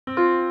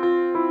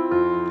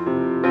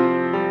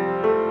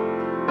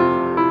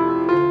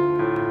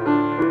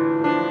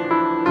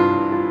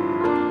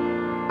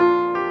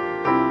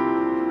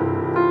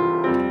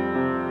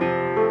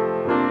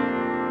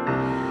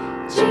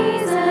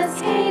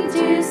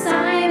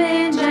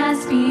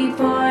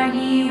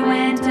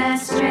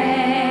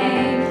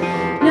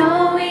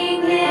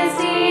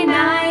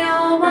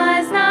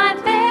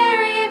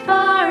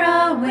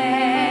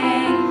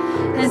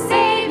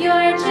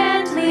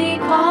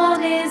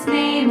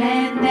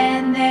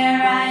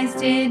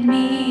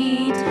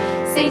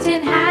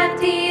Satan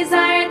hath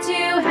desired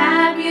to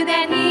have you,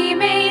 that he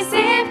may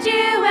sift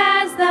you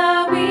as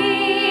the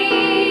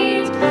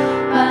wheat.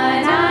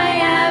 But I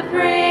have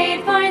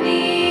prayed for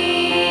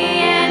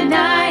thee, and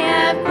I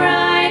have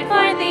cried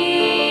for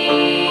thee,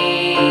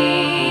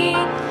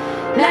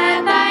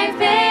 that thy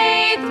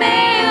faith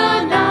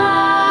fail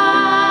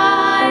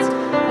not,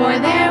 for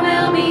there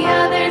will be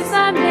others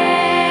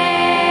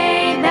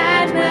someday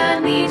that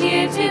will lead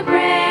you to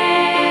pray.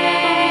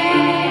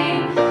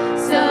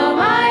 So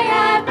I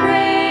have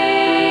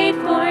prayed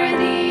for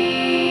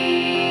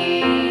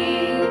thee.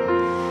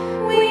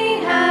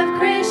 We have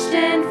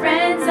Christian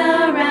friends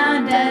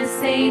around us,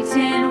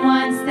 Satan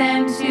wants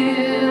them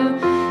to.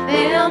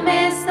 They'll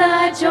miss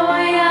the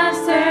joy of